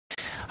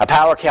A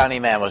Powell County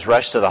man was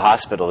rushed to the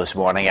hospital this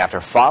morning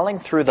after falling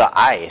through the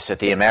ice at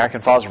the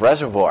American Falls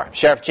Reservoir.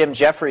 Sheriff Jim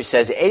Jeffries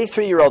says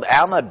 83-year-old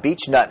Alma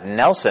Beachnut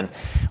Nelson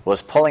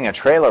was pulling a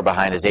trailer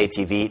behind his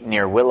ATV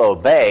near Willow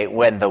Bay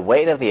when the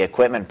weight of the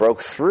equipment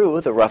broke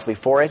through the roughly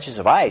 4 inches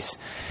of ice.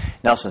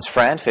 Nelson's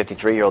friend,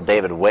 53-year-old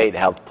David Wade,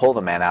 helped pull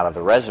the man out of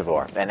the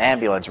reservoir. An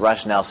ambulance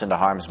rushed Nelson to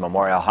Harms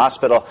Memorial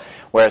Hospital,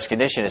 where his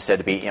condition is said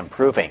to be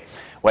improving.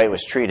 Wade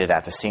was treated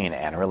at the scene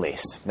and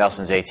released.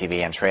 Nelson's ATV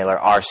and trailer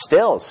are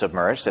still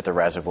submerged at the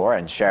reservoir,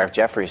 and Sheriff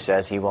Jeffries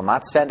says he will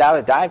not send out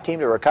a dive team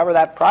to recover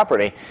that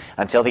property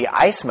until the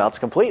ice melts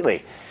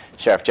completely.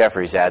 Sheriff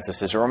Jeffries adds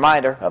this is a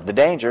reminder of the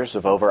dangers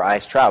of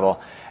over-ice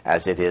travel,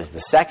 as it is the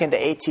second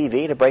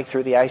ATV to break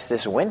through the ice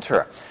this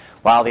winter.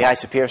 While the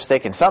ice appears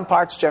thick in some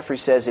parts,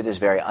 Jeffries says it is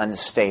very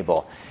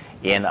unstable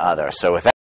in others. So with that,